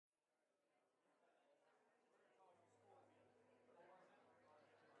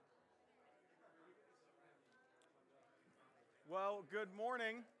Well, good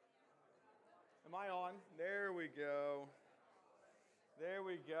morning. Am I on? There we go. There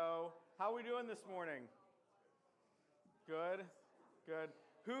we go. How are we doing this morning? Good. Good.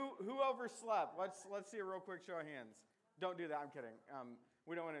 Who overslept? Let's see a real quick show of hands. Don't do that. I'm kidding.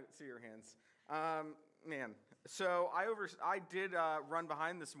 We don't want to see your hands. So I did run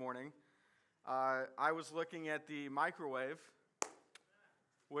behind this morning. I was looking at the microwave,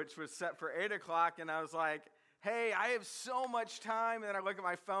 which was set for 8 o'clock, and I was like, hey, I have so much time. And then I look at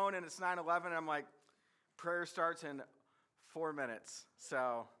my phone, and it's 9:11, and I'm like, prayer starts in 4 minutes.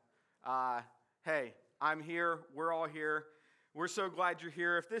 So, hey, I'm here. We're all here. We're so glad you're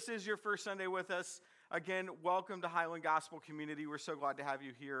here. If this is your first Sunday with us, again, welcome to Highland Gospel Community. We're so glad to have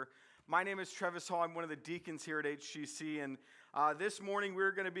you here. My name is Trevis Hall. I'm one of the deacons here at HGC, and this morning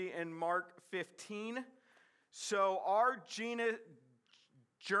we're going to be in Mark 15. So our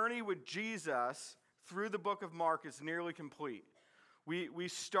journey with Jesus through the book of Mark is nearly complete. We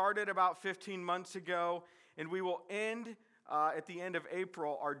started about 15 months ago, and we will end at the end of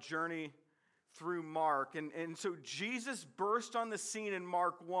April our journey through Mark. And so Jesus burst on the scene in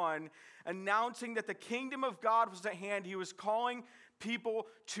Mark 1, announcing that the kingdom of God was at hand. He was calling people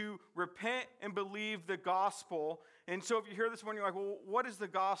to repent and believe the gospel. And so if you're here this morning, you're like, well, what is the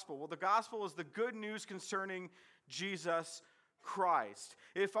gospel? Well, the gospel is the good news concerning Jesus Christ.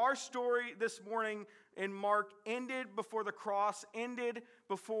 If our story this morning in Mark ended before the cross, ended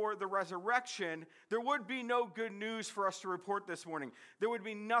before the resurrection, there would be no good news for us to report this morning. There would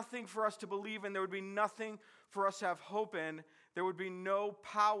be nothing for us to believe in. There would be nothing for us to have hope in. There would be no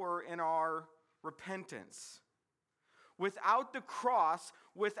power in our repentance. Without the cross,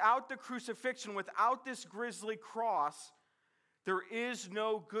 without the crucifixion, without this grisly cross, there is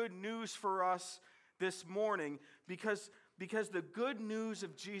no good news for us this morning because the good news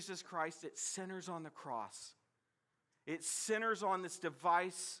of Jesus Christ, it centers on the cross. It centers on this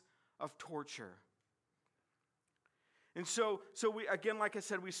device of torture. And so we, again, like I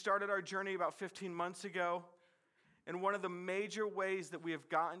said, we started our journey about 15 months ago. And one of the major ways that we have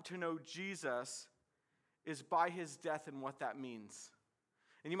gotten to know Jesus is by his death and what that means.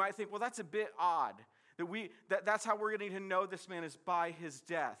 And you might think, well, that's a bit odd. That's how we're getting to know this man is by his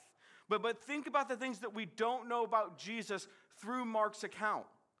death. But think about the things that we don't know about Jesus through Mark's account.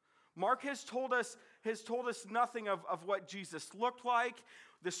 Mark has told us nothing of what Jesus looked like,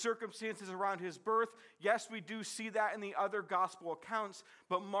 the circumstances around his birth. Yes, we do see that in the other gospel accounts,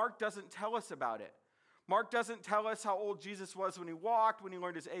 but Mark doesn't tell us about it. Mark doesn't tell us how old Jesus was when he walked, when he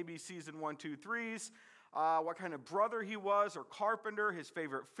learned his ABCs and 1, 2, 3s, what kind of brother he was or carpenter, his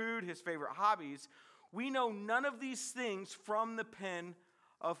favorite food, his favorite hobbies. We know none of these things from the pen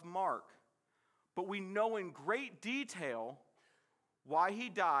of Mark, but we know in great detail why he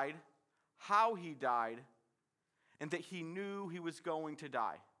died, how he died, and that he knew he was going to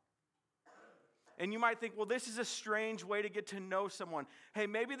die. And you might think, well, this is a strange way to get to know someone. Hey,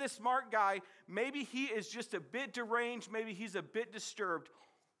 maybe this Mark guy, maybe he is just a bit deranged, maybe he's a bit disturbed,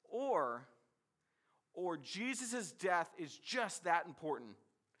 or Jesus' death is just that important.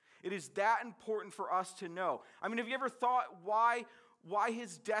 It is that important for us to know. I mean, have you ever thought why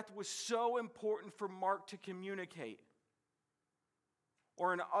his death was so important for Mark to communicate?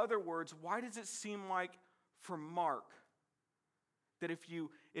 Or in other words, why does it seem like for Mark that if you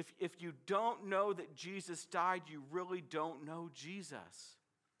don't know that Jesus died, you really don't know Jesus?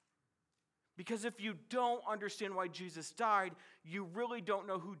 Because if you don't understand why Jesus died, you really don't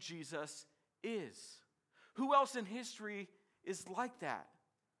know who Jesus is. Who else in history is like that?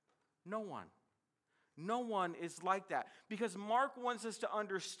 No one. No one is like that. Because Mark wants us to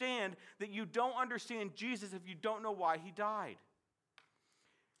understand that you don't understand Jesus if you don't know why he died.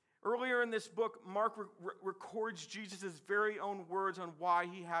 Earlier in this book, Mark records Jesus' very own words on why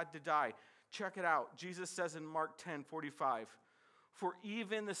he had to die. Check it out. Jesus says in Mark 10:45, "For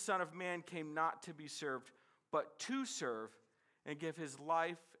even the Son of Man came not to be served, but to serve and give his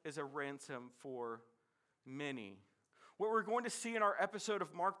life as a ransom for many." What we're going to see in our episode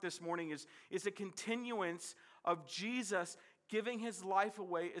of Mark this morning is a continuance of Jesus giving his life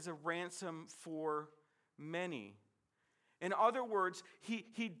away as a ransom for many. In other words,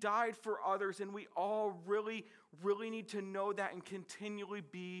 he died for others, and we all really, really need to know that and continually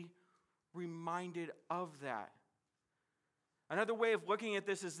be reminded of that. Another way of looking at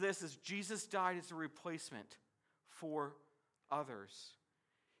this is Jesus died as a replacement for others.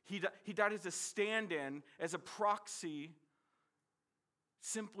 He died as a stand-in, as a proxy.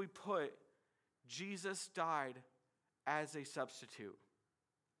 Simply put, Jesus died as a substitute.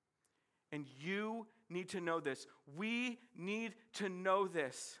 And you need to know this. We need to know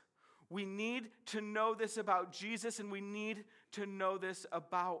this. We need to know this about Jesus, and we need to know this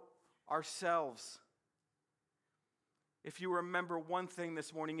about ourselves. If you remember one thing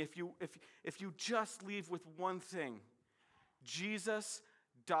this morning, if you just leave with one thing, Jesus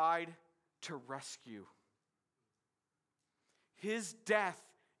died to rescue. His death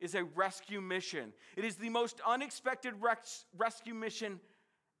is a rescue mission. It is the most unexpected rescue mission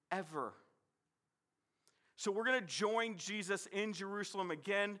ever. So we're going to join Jesus in Jerusalem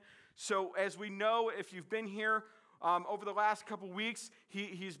again. So as we know, if you've been here over the last couple weeks,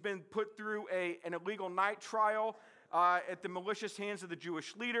 he's been put through an illegal night trial at the malicious hands of the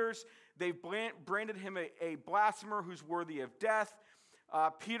Jewish leaders. They've branded him a blasphemer who's worthy of death.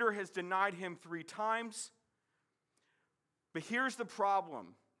 Peter has denied him 3 times. But here's the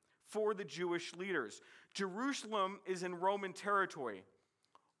problem for the Jewish leaders. Jerusalem is in Roman territory.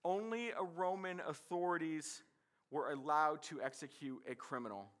 Only Roman authorities were allowed to execute a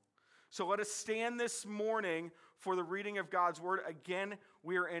criminal. So let us stand this morning for the reading of God's word. Again,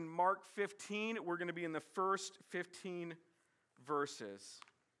 we are in Mark 15. We're going to be in the first 15 verses.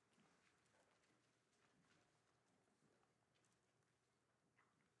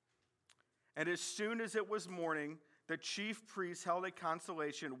 And as soon as it was morning, the chief priests held a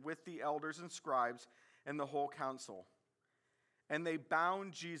consultation with the elders and scribes and the whole council. And they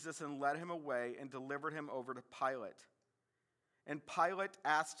bound Jesus and led him away and delivered him over to Pilate. And Pilate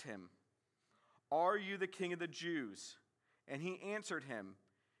asked him, "Are you the king of the Jews?" And he answered him,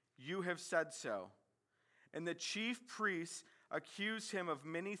 "You have said so." And the chief priests accused him of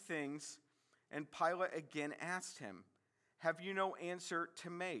many things. And Pilate again asked him, "Have you no answer to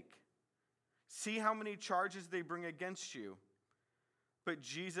make? See how many charges they bring against you." But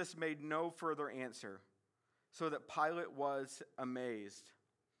Jesus made no further answer, so that Pilate was amazed.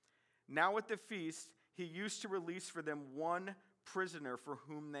 Now at the feast, he used to release for them one prisoner for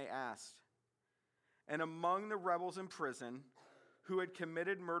whom they asked. And among the rebels in prison, who had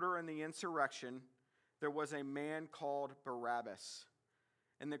committed murder in the insurrection, there was a man called Barabbas.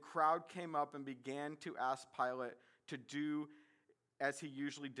 And the crowd came up and began to ask Pilate to do as he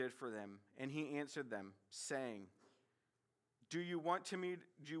usually did for them. And he answered them, saying, Do you want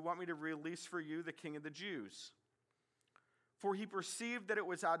me to release for you the king of the Jews? For he perceived that it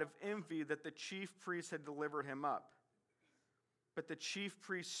was out of envy that the chief priests had delivered him up. But the chief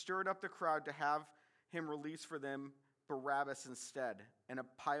priests stirred up the crowd to have him release for them Barabbas instead. And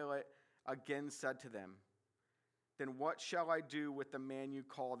Pilate again said to them, Then what shall I do with the man you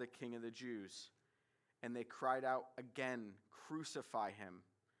call the king of the Jews? And they cried out again, Crucify him.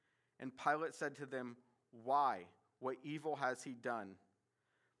 And Pilate said to them, Why? What evil has he done?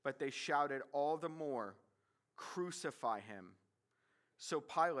 But they shouted all the more, Crucify him. So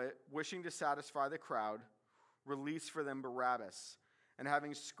Pilate, wishing to satisfy the crowd, released for them Barabbas. And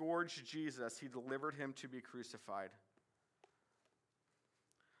having scourged Jesus, he delivered him to be crucified.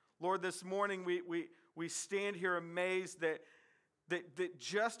 Lord, this morning we stand here amazed that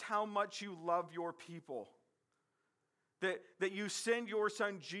just how much you love your people. That you send your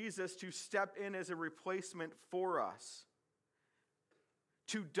son Jesus to step in as a replacement for us.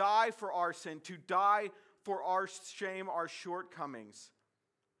 To die for our sin, to die for our shame, our shortcomings.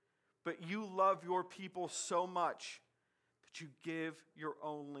 But you love your people so much that you give your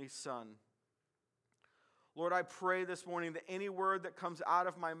only son. Lord, I pray this morning that any word that comes out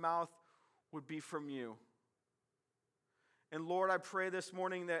of my mouth would be from you. And Lord, I pray this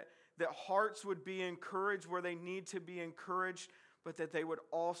morning that hearts would be encouraged where they need to be encouraged, but that they would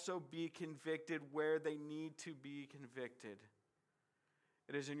also be convicted where they need to be convicted.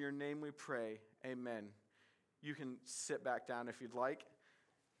 It is in your name we pray. Amen. You can sit back down if you'd like.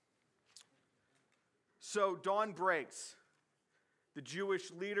 So dawn breaks. The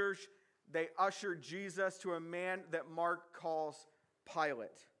Jewish leaders, they ushered Jesus to a man that Mark calls Pilate.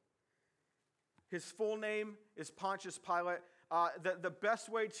 His full name is Pontius Pilate. The best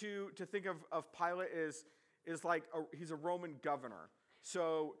way to think of Pilate is like he's a Roman governor.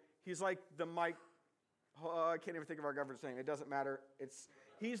 So he's like the Mike, I can't even think of our governor's name. It doesn't matter.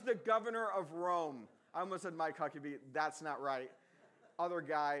 He's the governor of Rome. I almost said Mike Huckabee. That's not right. Other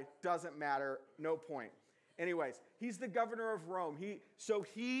guy, doesn't matter, no point. Anyways, he's the governor of Rome.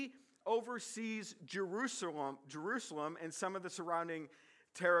 He oversees Jerusalem and some of the surrounding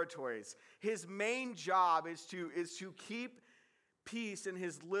territories. His main job is to keep peace in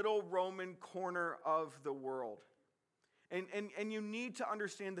his little Roman corner of the world. And you need to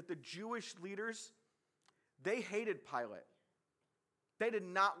understand that the Jewish leaders, they hated Pilate. They did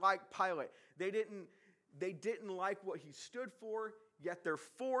not like Pilate. They didn't like what he stood for, yet they're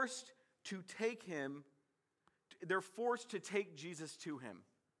forced to take Jesus to him.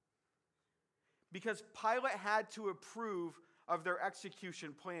 Because Pilate had to approve of their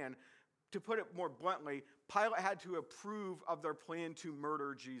execution plan. To put it more bluntly, Pilate had to approve of their plan to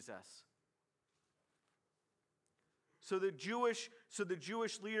murder Jesus. So the Jewish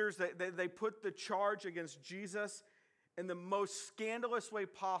leaders, they put the charge against Jesus in the most scandalous way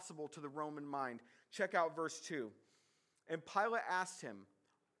possible to the Roman mind. Check out verse 2. And Pilate asked him,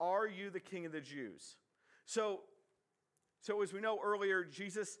 "Are you the king of the Jews?" So as we know earlier,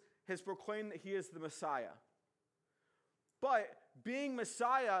 Jesus has proclaimed that he is the Messiah. But being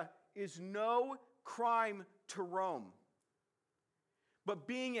Messiah is no crime to Rome. But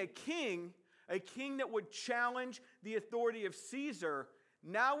being a king that would challenge the authority of Caesar,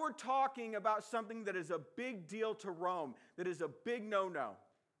 now we're talking about something that is a big deal to Rome, that is a big no-no.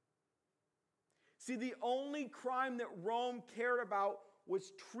 See, the only crime that Rome cared about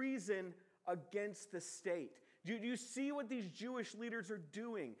was treason against the state. Do you see what these Jewish leaders are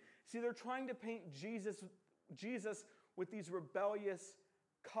doing? See, they're trying to paint Jesus with these rebellious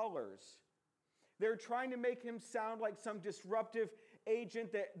colors. They're trying to make him sound like some disruptive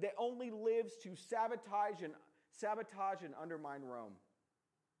agent that only lives to sabotage and undermine Rome.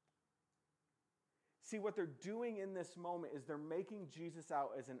 See, what they're doing in this moment is they're making Jesus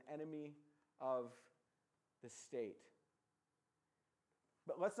out as an enemy of the state.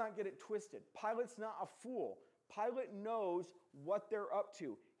 But let's not get it twisted. Pilate's not a fool. Pilate knows what they're up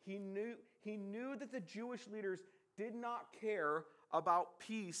to. He knew that the Jewish leaders did not care about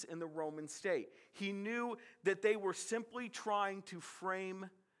peace in the Roman state. He knew that they were simply trying to frame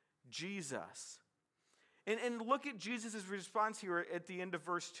Jesus. And look at Jesus' response here at the end of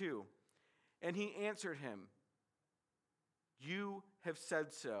verse 2. And he answered him, "You have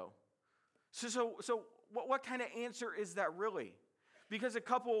said so." So what kind of answer is that really? Because a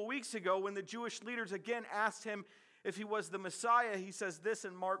couple of weeks ago, when the Jewish leaders again asked him if he was the Messiah, he says this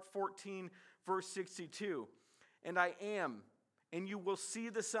in Mark 14, verse 62. "And I am, and you will see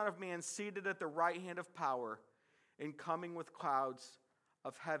the Son of Man seated at the right hand of power and coming with clouds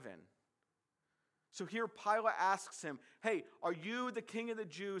of heaven." So here Pilate asks him, "Hey, are you the king of the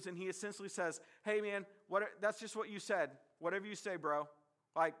Jews?" And he essentially says, "Hey man, that's just what you said. Whatever you say, bro."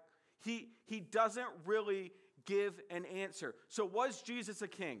 Like, he doesn't really give an answer. So was Jesus a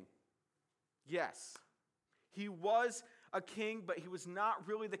king? Yes. He was a king, but he was not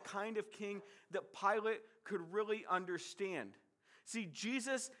really the kind of king that Pilate could really understand. See,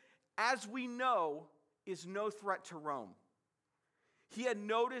 Jesus, as we know, is no threat to Rome. He had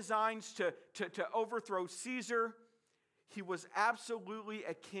no designs to overthrow Caesar. He was absolutely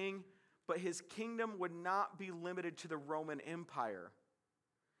a king, but his kingdom would not be limited to the Roman Empire.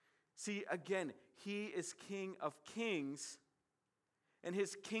 See, again, he is King of Kings, and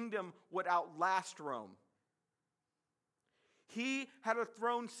his kingdom would outlast Rome. He had a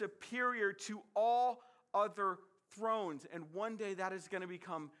throne superior to all other thrones, and one day that is going to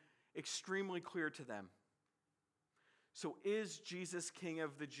become extremely clear to them. So is Jesus King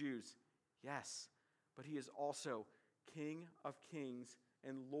of the Jews? Yes, but he is also King of Kings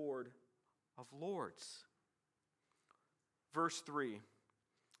and Lord of Lords. Verse 3.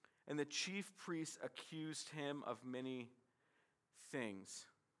 And the chief priests accused him of many things.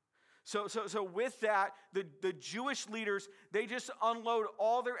 So with that, the Jewish leaders, they just unload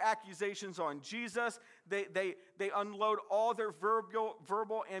all their accusations on Jesus. They unload all their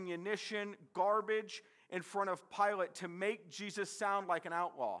verbal ammunition, garbage in front of Pilate to make Jesus sound like an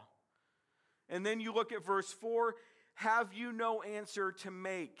outlaw. And then you look at verse 4, "Have you no answer to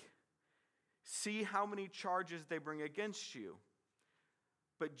make? See how many charges they bring against you."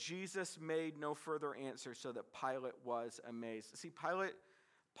 But Jesus made no further answer, so that Pilate was amazed. See,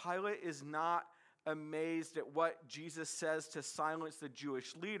 Pilate is not amazed at what Jesus says to silence the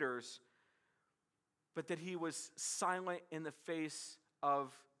Jewish leaders, but that he was silent in the face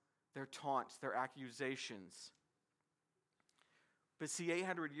of their taunts, their accusations. But see,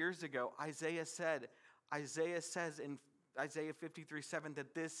 800 years ago, Isaiah says in Isaiah 53:7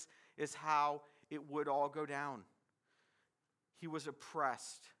 that this is how it would all go down. He was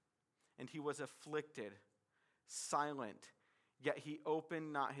oppressed, and he was afflicted, silent, yet he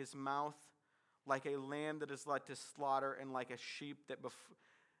opened not his mouth, like a lamb that is led to slaughter, and like a sheep that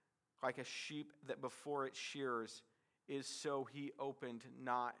before its shearers is, so he opened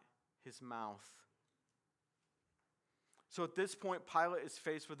not his mouth. So at this point, Pilate is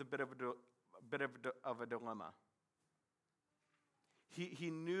faced with a bit of a dilemma.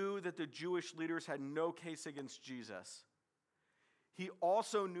 He knew that the Jewish leaders had no case against Jesus. He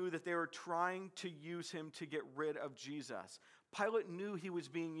also knew that they were trying to use him to get rid of Jesus. Pilate knew he was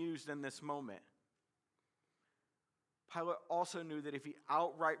being used in this moment. Pilate also knew that if he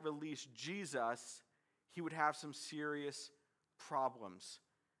outright released Jesus, he would have some serious problems.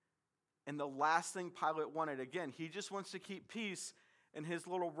 And the last thing Pilate wanted, again, he just wants to keep peace in his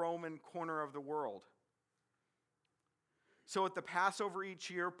little Roman corner of the world. So at the Passover each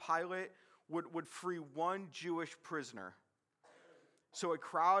year, Pilate would free one Jewish prisoner. So a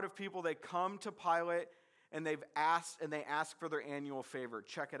crowd of people, they come to Pilate and they ask for their annual favor.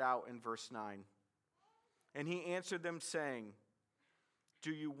 Check it out in verse 9. And he answered them saying,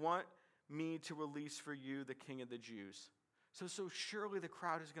 "Do you want me to release for you the King of the Jews?" So surely the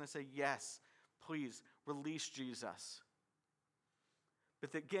crowd is going to say, "Yes, please release Jesus."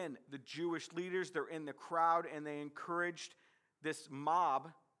 But again, the Jewish leaders, they're in the crowd and they encouraged this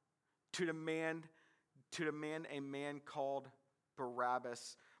mob to demand a man called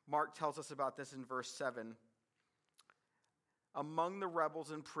Barabbas. Mark tells us about this in verse 7. Among the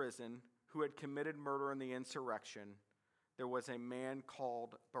rebels in prison who had committed murder in the insurrection, there was a man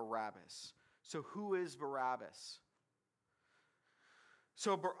called Barabbas. So who is Barabbas?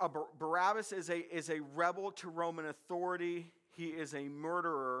 So Barabbas is a rebel to Roman authority. He is a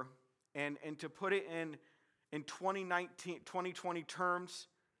murderer. And to put it in 2020 terms,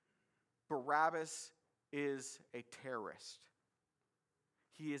 Barabbas is a terrorist.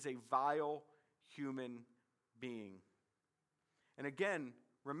 He is a vile human being. And again,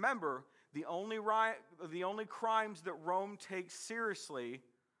 remember, the only crimes that Rome takes seriously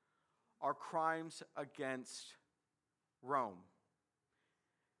are crimes against Rome.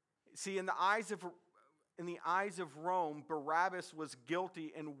 See, in the eyes of Rome, Barabbas was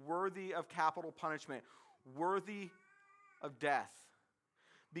guilty and worthy of capital punishment, worthy of death,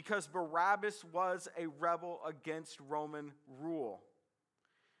 because Barabbas was a rebel against Roman rule.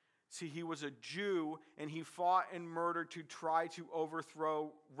 See, he was a Jew, and he fought and murdered to try to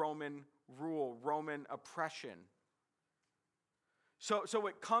overthrow Roman rule, Roman oppression. So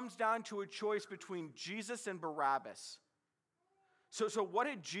it comes down to a choice between Jesus and Barabbas. So what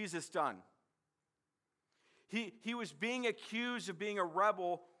had Jesus done? He was being accused of being a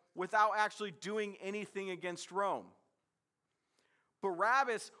rebel without actually doing anything against Rome.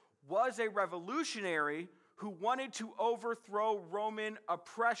 Barabbas was a revolutionary who wanted to overthrow Roman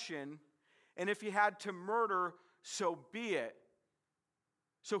oppression, and if he had to murder, so be it.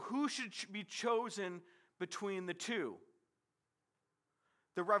 So who should be chosen between the two?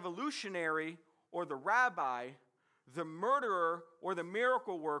 The revolutionary or the rabbi, the murderer or the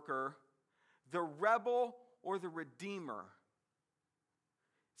miracle worker, the rebel or the redeemer?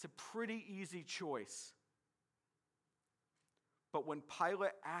 It's a pretty easy choice. But when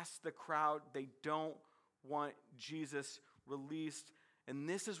Pilate asked the crowd, they don't want Jesus released. And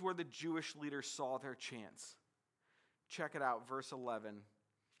this is where the Jewish leaders saw their chance. Check it out, verse 11.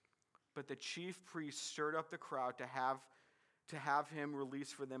 But the chief priests stirred up the crowd to have him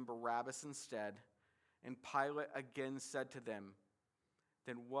release for them Barabbas instead. And Pilate again said to them,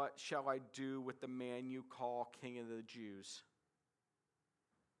 "Then what shall I do with the man you call King of the Jews?"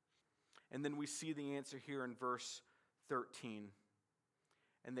 And then we see the answer here in verse 13.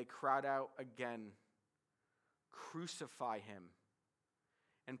 And they cried out again, "Crucify him."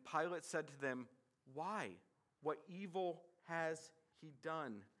 And Pilate said to them, "Why? What evil has he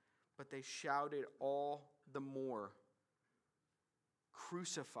done?" But they shouted all the more,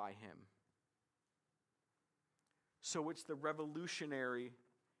 "Crucify him." So it's the revolutionary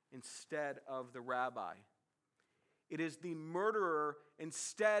instead of the rabbi. It is the murderer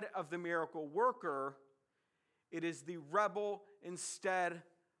instead of the miracle worker. It is the rebel instead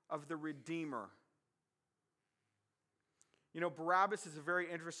of the redeemer. You know, Barabbas is a very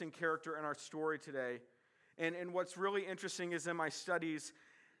interesting character in our story today. And what's really interesting is in my studies,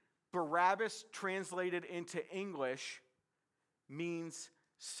 Barabbas translated into English means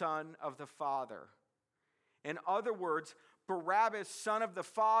son of the Father. In other words, Barabbas, son of the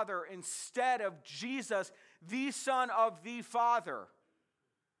Father, instead of Jesus, the Son of the Father.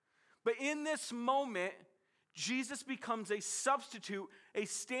 But in this moment, Jesus becomes a substitute, a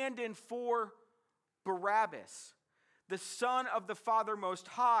stand-in for Barabbas. The Son of the Father Most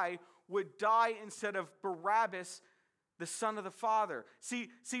High would die instead of Barabbas, the Son of the Father. See,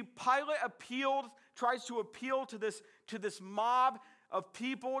 Pilate tries to appeal to this mob of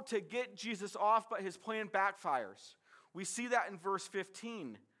people to get Jesus off, but his plan backfires. We see that in verse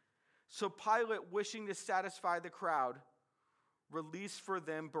 15. So Pilate, wishing to satisfy the crowd, released for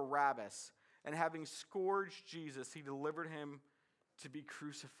them Barabbas, and having scourged Jesus, he delivered him to be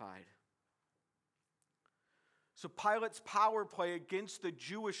crucified. So Pilate's power play against the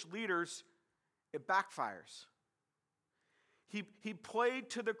Jewish leaders, it backfires. He played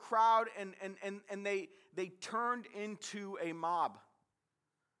to the crowd and they turned into a mob.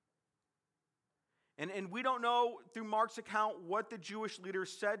 And we don't know through Mark's account what the Jewish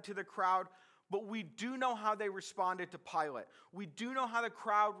leaders said to the crowd, but we do know how they responded to Pilate. We do know how the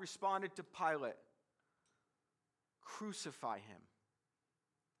crowd responded to Pilate. Crucify him.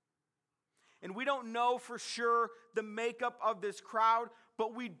 And we don't know for sure the makeup of this crowd,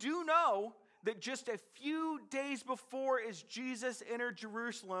 but we do know that just a few days before, as Jesus entered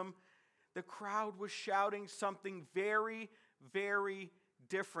Jerusalem, the crowd was shouting something very, very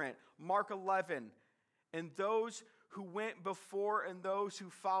different. Mark 11, and those who went before and those who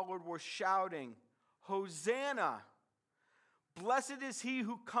followed were shouting, Hosanna! Blessed is he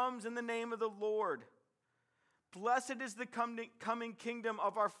who comes in the name of the Lord. Blessed is the coming kingdom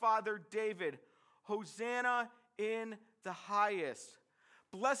of our father David. Hosanna in the highest.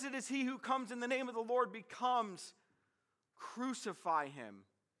 Blessed is he who comes in the name of the Lord becomes, crucify him.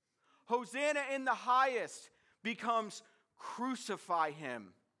 Hosanna in the highest becomes, crucify him.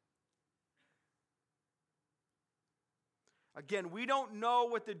 Again, we don't know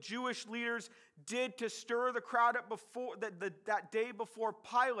what the Jewish leaders did to stir the crowd up before that day before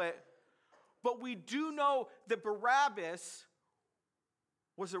Pilate, but we do know that Barabbas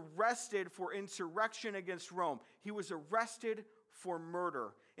was arrested for insurrection against Rome. He was arrested for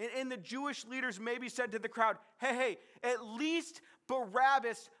murder. And the Jewish leaders maybe said to the crowd, hey, at least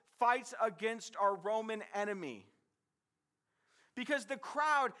Barabbas fights against our Roman enemy. Because the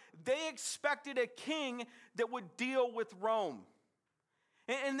crowd, they expected a king that would deal with Rome.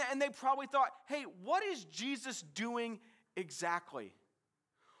 And they probably thought, hey, what is Jesus doing exactly?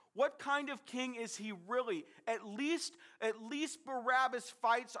 What kind of king is he really? At least Barabbas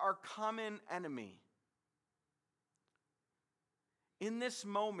fights our common enemy. In this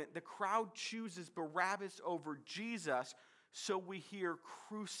moment, the crowd chooses Barabbas over Jesus, so we hear,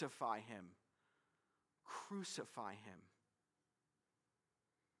 crucify him. Crucify him.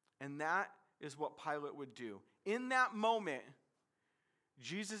 And that is what Pilate would do. In that moment,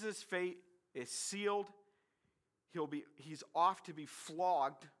 Jesus' fate is sealed. He's off to be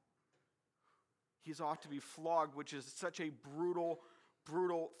flogged. He's off to be flogged, which is such a brutal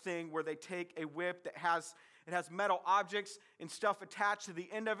thing where they take a whip that has metal objects and stuff attached to the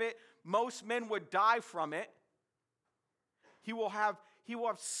end of it. Most men would die from it. He will have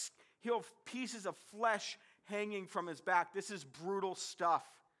pieces of flesh hanging from his back. This is brutal stuff.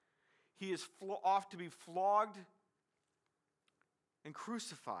 He is off to be flogged and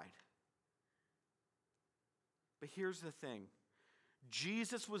crucified. But here's the thing.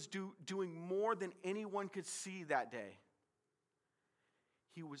 Jesus was doing more than anyone could see that day.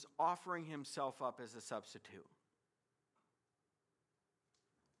 He was offering himself up as a substitute.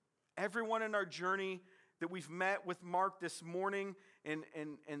 Everyone in our journey that we've met with Mark this morning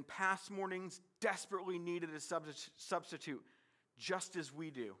and past mornings desperately needed a substitute, just as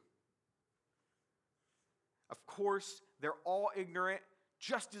we do. Of course, they're all ignorant,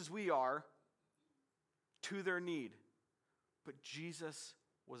 just as we are, to their need. But Jesus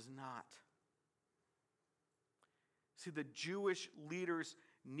was not. See, the Jewish leaders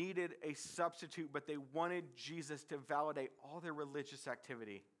needed a substitute, but they wanted Jesus to validate all their religious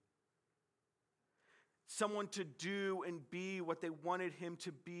activity. Someone to do and be what they wanted him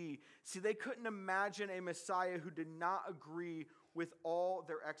to be. See, they couldn't imagine a Messiah who did not agree with all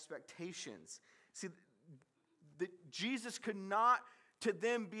their expectations. See, Jesus could not to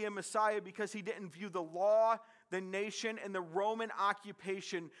them be a Messiah because he didn't view the law, the nation, and the Roman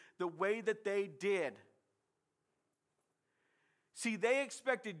occupation the way that they did. See, they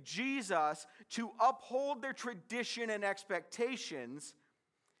expected Jesus to uphold their tradition and expectations.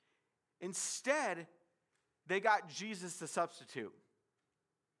 Instead, they got Jesus the substitute.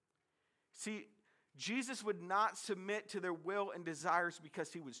 See, Jesus would not submit to their will and desires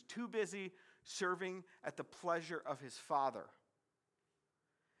because he was too busy serving at the pleasure of his Father.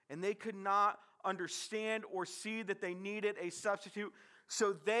 And they could not understand or see that they needed a substitute.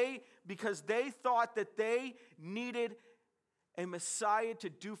 So because they thought that they needed a Messiah to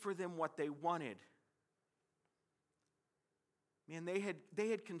do for them what they wanted. Man, they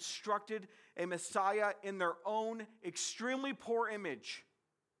had constructed a Messiah in their own extremely poor image.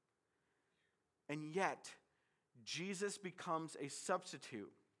 And yet, Jesus becomes a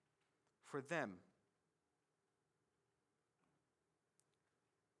substitute for them.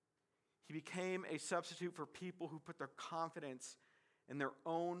 He became a substitute for people who put their confidence in their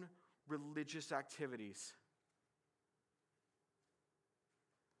own religious activities.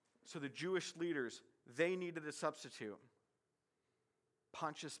 So the Jewish leaders, they needed a substitute.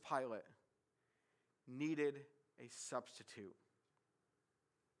 Pontius Pilate needed a substitute.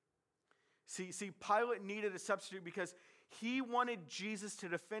 See, Pilate needed a substitute because He wanted Jesus to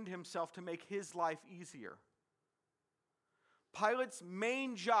defend himself to make his life easier. Pilate's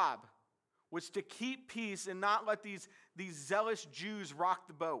main job was to keep peace and not let these zealous Jews rock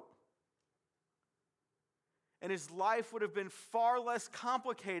the boat. And his life would have been far less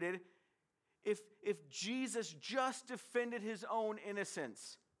complicated if Jesus just defended his own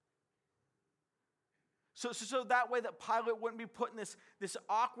innocence. So that way that Pilate wouldn't be put in this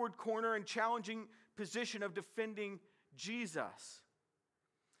awkward corner and challenging position of defending Jesus.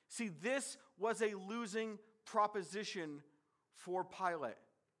 See, this was a losing proposition for Pilate.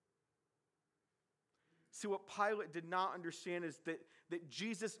 See, what Pilate did not understand is that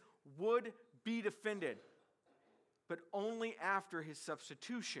Jesus would be defended, but only after his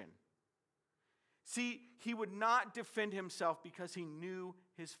substitution. See, he would not defend himself because he knew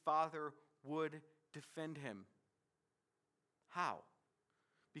his Father would defend him. How?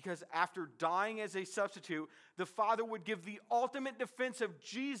 Because after dying as a substitute, the Father would give the ultimate defense of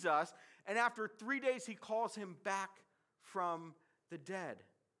Jesus, and after 3 days he calls him back from the dead.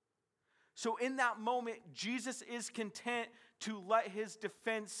 So in that moment, Jesus is content to let his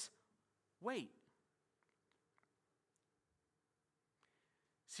defense wait.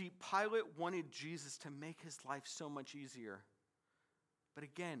 See, Pilate wanted Jesus to make his life so much easier. But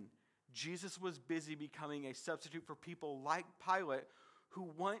again, Jesus was busy becoming a substitute for people like Pilate who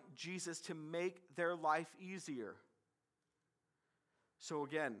want Jesus to make their life easier. So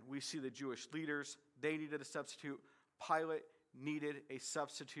again, we see the Jewish leaders, they needed a substitute. Pilate needed a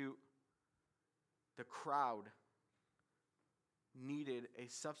substitute. The crowd needed a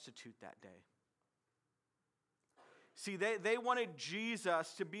substitute that day. See, they wanted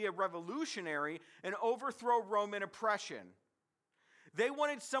Jesus to be a revolutionary and overthrow Roman oppression. They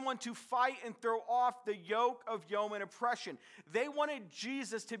wanted someone to fight and throw off the yoke of Roman oppression. They wanted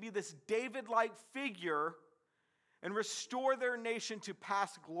Jesus to be this David-like figure and restore their nation to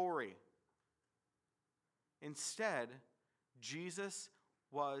past glory. Instead, Jesus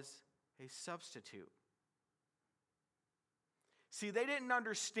was a substitute. See, they didn't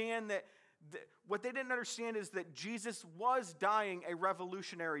understand that. What they didn't understand is that Jesus was dying a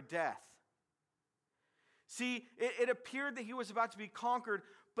revolutionary death. See, it appeared that he was about to be conquered,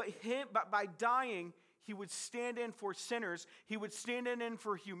 but by dying, he would stand in for sinners. He would stand in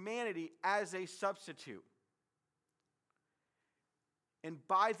for humanity as a substitute. And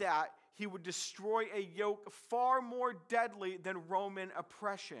by that, he would destroy a yoke far more deadly than Roman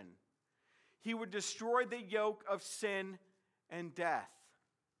oppression. He would destroy the yoke of sin and death.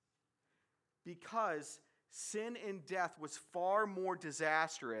 Because sin and death was far more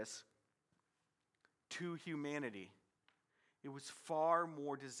disastrous to humanity. It was far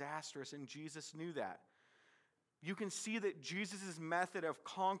more disastrous, and Jesus knew that. You can see that Jesus' method of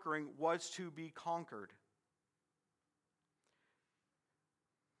conquering was to be conquered.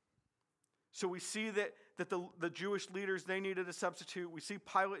 So we see that the Jewish leaders, they needed a substitute. We see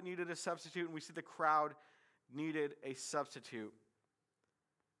Pilate needed a substitute, and we see the crowd needed a substitute.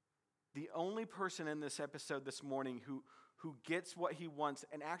 The only person in this episode this morning who gets what he wants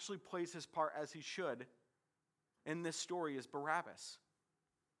and actually plays his part as he should in this story is Barabbas.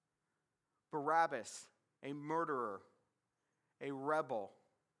 Barabbas, a murderer, a rebel,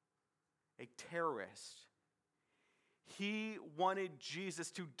 a terrorist. He wanted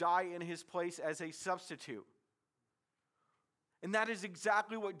Jesus to die in his place as a substitute. And that is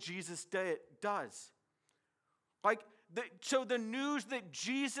exactly what Jesus does. So the news that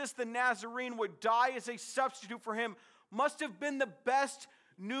Jesus the Nazarene would die as a substitute for him must have been the best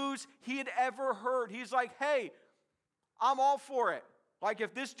news he had ever heard. He's like, hey, I'm all for it. Like,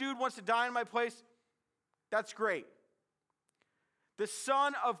 if this dude wants to die in my place, that's great. The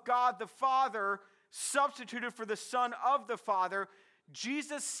Son of God the Father substituted for the Son of the Father.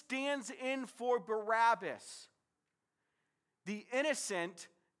 Jesus stands in for Barabbas. The innocent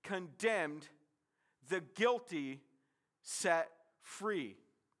condemned, the guilty set free.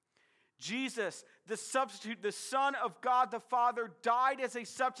 Jesus, the substitute, the Son of God the Father, died as a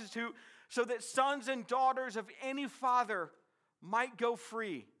substitute so that sons and daughters of any father might go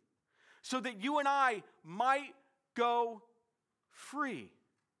free. So that you and I might go free.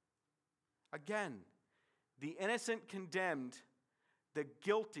 Again, the innocent condemned, the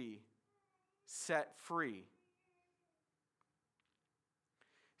guilty set free.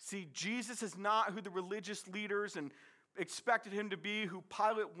 See, Jesus is not who the religious leaders and expected him to be, who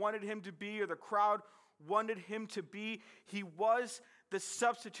Pilate wanted him to be, or the crowd wanted him to be. He was the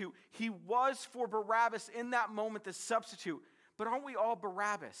substitute. He was for Barabbas in that moment the substitute. But aren't we all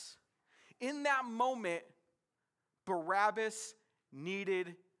Barabbas? In that moment, Barabbas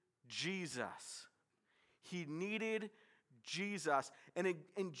needed Jesus. He needed Jesus. And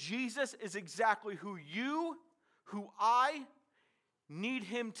Jesus is exactly who I need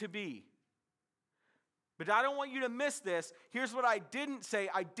him to be. But I don't want you to miss this. Here's what I didn't say.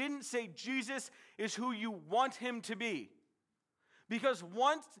 I didn't say Jesus is who you want him to be. Because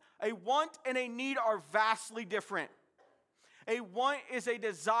a want and a need are vastly different. A want is a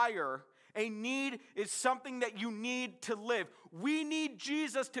desire. A need is something that you need to live. We need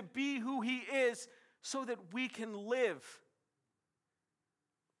Jesus to be who he is so that we can live.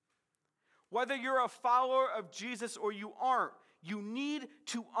 Whether you're a follower of Jesus or you aren't, you need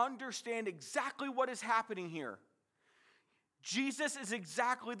to understand exactly what is happening here. Jesus is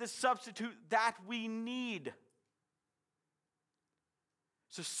exactly the substitute that we need.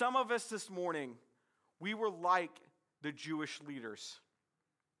 So some of us this morning, we were like the Jewish leaders.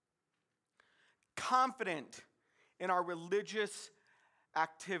 Confident in our religious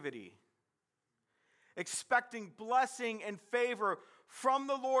activity. Expecting blessing and favor from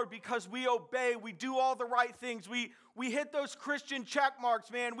the Lord because we obey, we do all the right things. We hit those Christian check marks,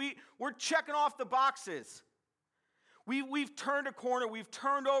 man. We're checking off the boxes. We've turned a corner. We've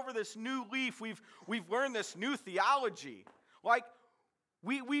turned over this new leaf. We've learned this new theology. Like,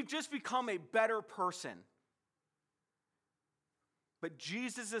 we've just become a better person. But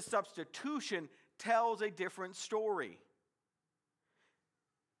Jesus' substitution tells a different story.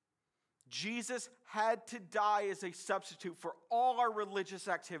 Jesus had to die as a substitute for all our religious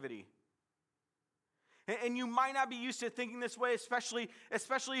activity. And you might not be used to thinking this way, especially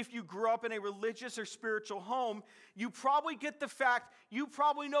if you grew up in a religious or spiritual home. You probably get the fact, you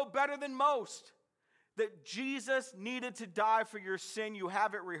probably know better than most, that Jesus needed to die for your sin. You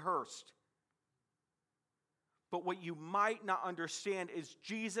have it rehearsed. But what you might not understand is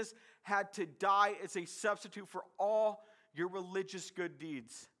Jesus had to die as a substitute for all your religious good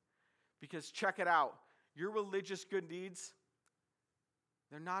deeds. Because check it out, your religious good deeds,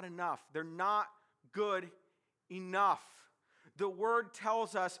 they're not enough. They're not good enough. The word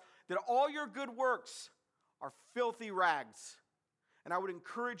tells us that all your good works are filthy rags. And I would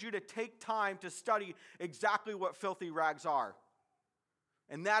encourage you to take time to study exactly what filthy rags are.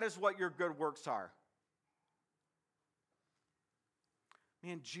 And that is what your good works are.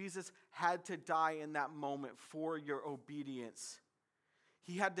 Man, Jesus had to die in that moment for your obedience.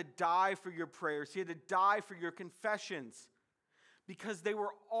 He had to die for your prayers. He had to die for your confessions because they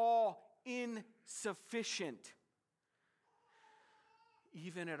were all insufficient.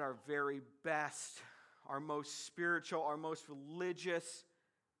 Even at our very best, our most spiritual, our most religious,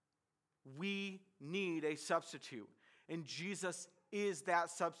 we need a substitute. And Jesus is that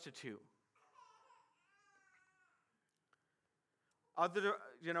substitute.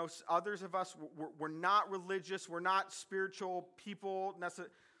 Others of us, we're not religious. We're not spiritual people.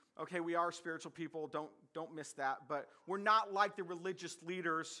 Okay, we are spiritual people. Don't miss that. But we're not like the religious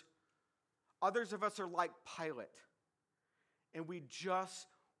leaders. Others of us are like Pilate. And we just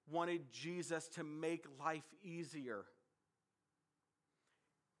wanted Jesus to make life easier.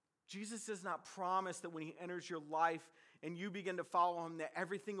 Jesus does not promise that when he enters your life and you begin to follow him, that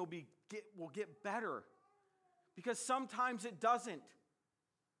everything will get better. Because sometimes it doesn't.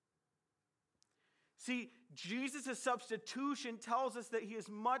 See, Jesus' substitution tells us that he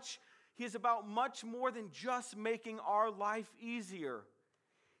is about much more than just making our life easier.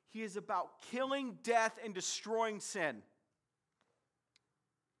 He is about killing death and destroying sin.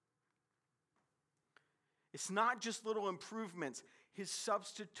 It's not just little improvements. His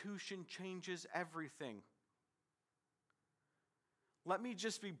substitution changes everything. Let me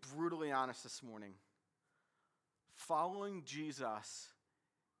just be brutally honest this morning. Following Jesus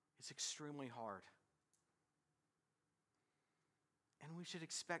is extremely hard. And we should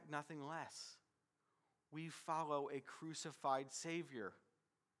expect nothing less. We follow a crucified Savior.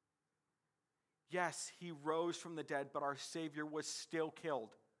 Yes, he rose from the dead, but our Savior was still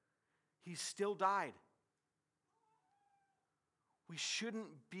killed. He still died. We shouldn't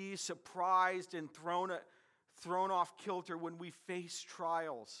be surprised and thrown off kilter when we face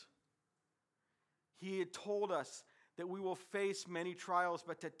trials. He had told us that we will face many trials,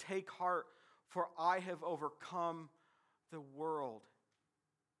 but to take heart, for I have overcome the world.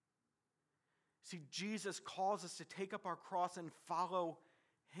 See, Jesus calls us to take up our cross and follow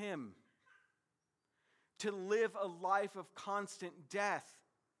him. To live a life of constant death.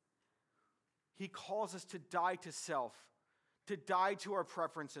 He calls us to die to self, to die to our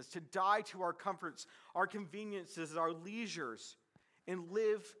preferences, to die to our comforts, our conveniences, our leisures, and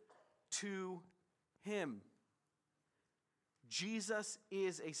live to him. Jesus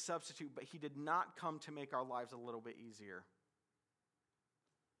is a substitute, but he did not come to make our lives a little bit easier.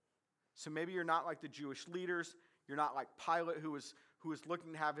 So maybe you're not like the Jewish leaders, You're not like Pilate who was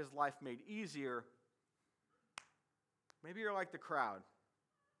looking to have his life made easier. Maybe you're like the crowd.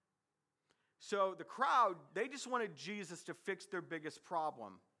 So the crowd, they just wanted Jesus to fix their biggest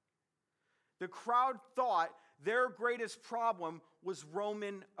problem. The crowd thought their greatest problem was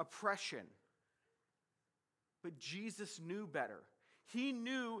Roman oppression. But Jesus knew better. He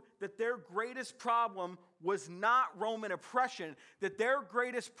knew that their greatest problem was not Roman oppression, that their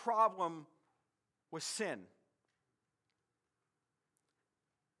greatest problem was sin.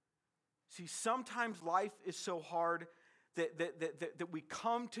 See, sometimes life is so hard that we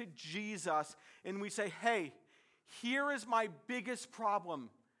come to Jesus and we say, hey, here is my biggest problem.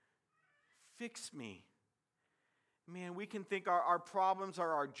 Fix me. Man, we can think our problems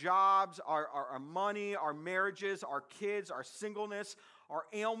are our jobs, our money, our marriages, our kids, our singleness, our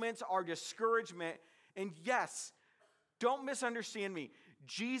ailments, our discouragement. And yes, don't misunderstand me.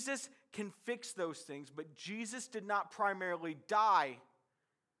 Jesus can fix those things, but Jesus did not primarily die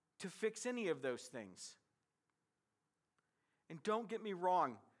to fix any of those things. And don't get me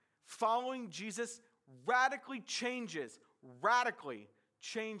wrong, following Jesus radically changes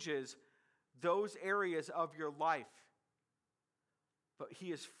those areas of your life. But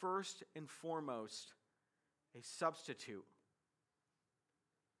he is first and foremost a substitute.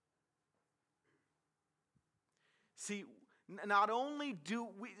 See, not only do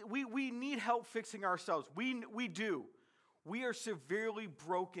we need help fixing ourselves. We do. We are severely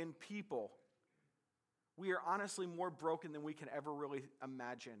broken people. We are honestly more broken than we can ever really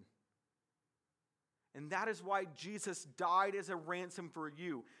imagine. And that is why Jesus died as a ransom for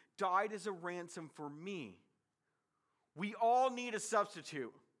you, died as a ransom for me. We all need a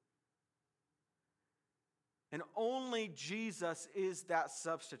substitute. And only Jesus is that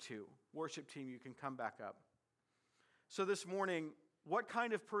substitute. Worship team, you can come back up. So this morning, what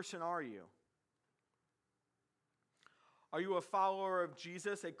kind of person are you? Are you a follower of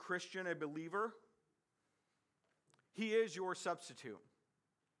Jesus, a Christian, a believer? He is your substitute.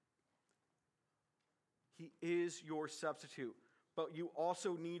 He is your substitute. But you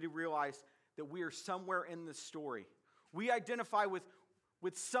also need to realize that we are somewhere in this story. We identify with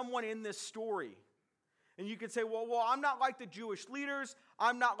someone in this story. And you can say, well, I'm not like the Jewish leaders.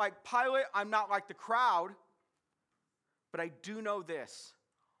 I'm not like Pilate. I'm not like the crowd. But I do know this.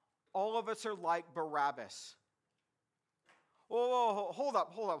 All of us are like Barabbas. Whoa, hold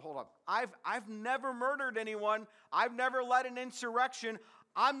up. I've never murdered anyone. I've never led an insurrection.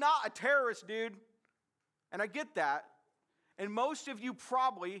 I'm not a terrorist, dude. And I get that. And most of you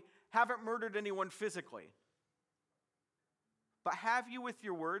probably haven't murdered anyone physically. But have you with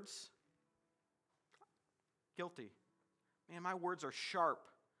your words? Guilty. Man, my words are sharp.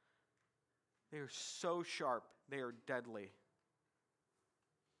 They are so sharp. They are deadly.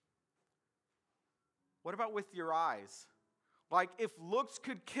 What about with your eyes? Like, if looks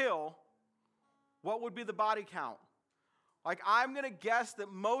could kill, what would be the body count? Like, I'm going to guess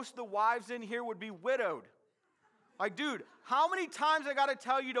that most of the wives in here would be widowed. Like, dude, how many times I got to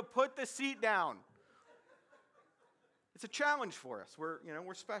tell you to put the seat down? It's a challenge for us. We're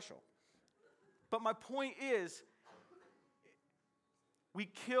special. But my point is, we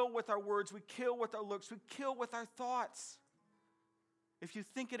kill with our words, we kill with our looks, we kill with our thoughts. If you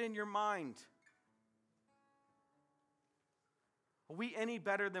think it in your mind. Are we any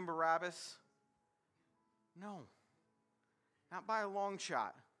better than Barabbas? No. Not by a long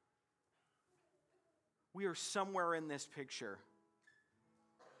shot. We are somewhere in this picture.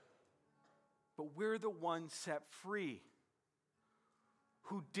 But we're the ones set free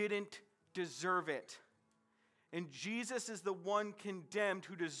who didn't deserve it. And Jesus is the one condemned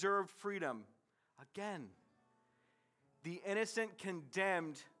who deserved freedom. Again, the innocent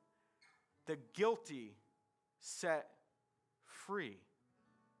condemned, the guilty set free.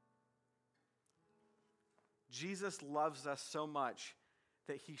 Jesus loves us so much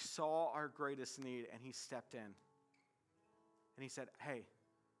that he saw our greatest need and he stepped in. And he said, hey,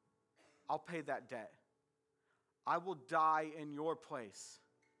 I'll pay that debt. I will die in your place.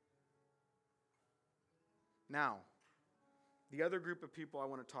 Now, the other group of people I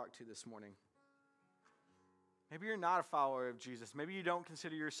want to talk to this morning. Maybe you're not a follower of Jesus. Maybe you don't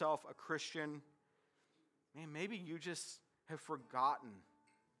consider yourself a Christian. Man, maybe you just have forgotten.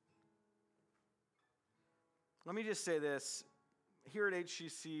 Let me just say this. Here at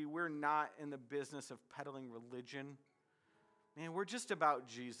HCC, we're not in the business of peddling religion. Man, we're just about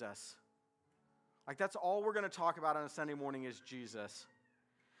Jesus. Like, that's all we're going to talk about on a Sunday morning is Jesus.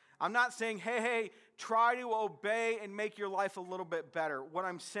 I'm not saying, hey, try to obey and make your life a little bit better. What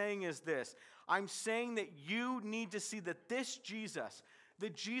I'm saying is this. I'm saying that you need to see that this Jesus,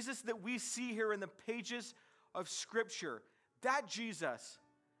 the Jesus that we see here in the pages of Scripture, that Jesus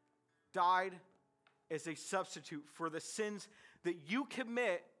died as a substitute for the sins that you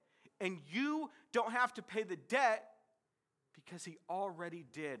commit, and you don't have to pay the debt because he already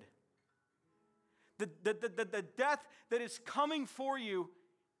did. The death that is coming for you,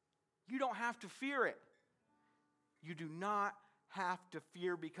 you don't have to fear it. You do not have to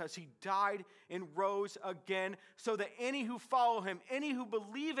fear because he died and rose again so that any who follow him, any who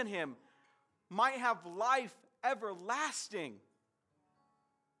believe in him, might have life everlasting.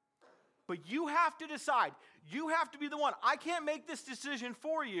 But you have to decide. You have to be the one. I can't make this decision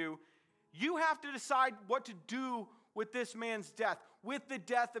for you. You have to decide what to do with this man's death, with the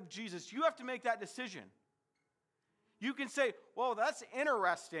death of Jesus. You have to make that decision. You can say, well, that's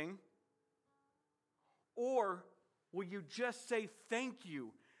interesting. Or will you just say, thank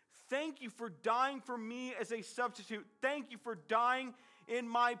you? Thank you for dying for me as a substitute. Thank you for dying in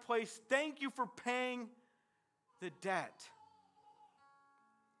my place. Thank you for paying the debt.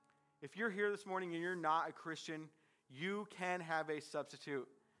 If you're here this morning and you're not a Christian, you can have a substitute.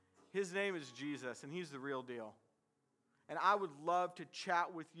 His name is Jesus, and he's the real deal. And I would love to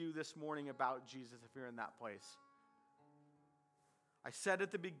chat with you this morning about Jesus if you're in that place. I said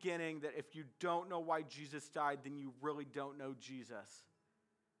at the beginning that if you don't know why Jesus died, then you really don't know Jesus.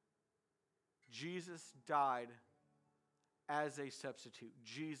 Jesus died as a substitute.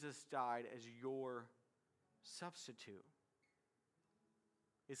 Jesus died as your substitute.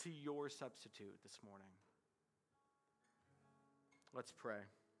 Is he your substitute this morning? Let's pray.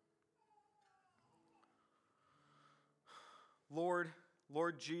 Lord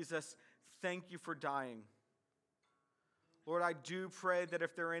Jesus, thank you for dying. Lord, I do pray that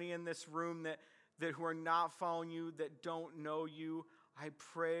if there are any in this room that who are not following you, that don't know you, I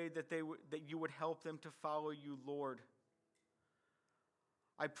pray that you would help them to follow you, Lord.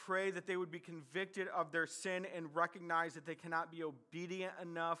 I pray that they would be convicted of their sin and recognize that they cannot be obedient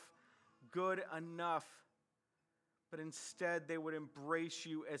enough, good enough, but instead they would embrace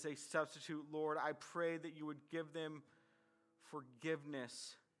you as a substitute, Lord. I pray that you would give them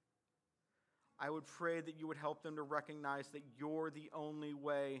forgiveness. I would pray that you would help them to recognize that you're the only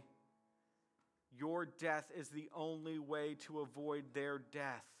way. Your death is the only way to avoid their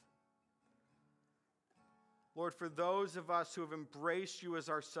death. Lord, for those of us who have embraced you as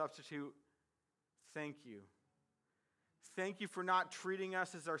our substitute, thank you. Thank you for not treating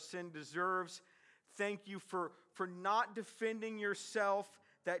us as our sin deserves. Thank you for not defending yourself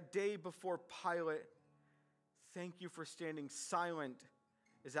that day before Pilate. Thank you for standing silent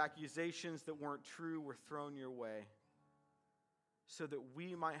as accusations that weren't true were thrown your way, so that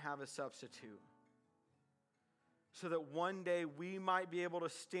we might have a substitute. So that one day we might be able to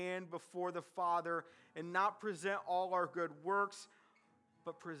stand before the Father and not present all our good works,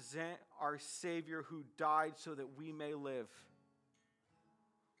 but present our Savior who died so that we may live.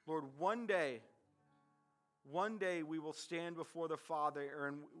 Lord, one day we will stand before the Father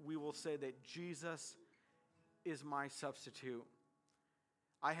and we will say that Jesus is my substitute.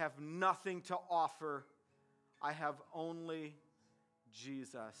 I have nothing to offer. I have only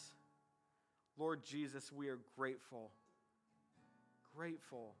Jesus. Lord Jesus, we are grateful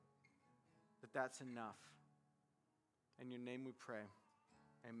that that's enough. In your name we pray.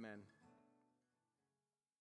 Amen.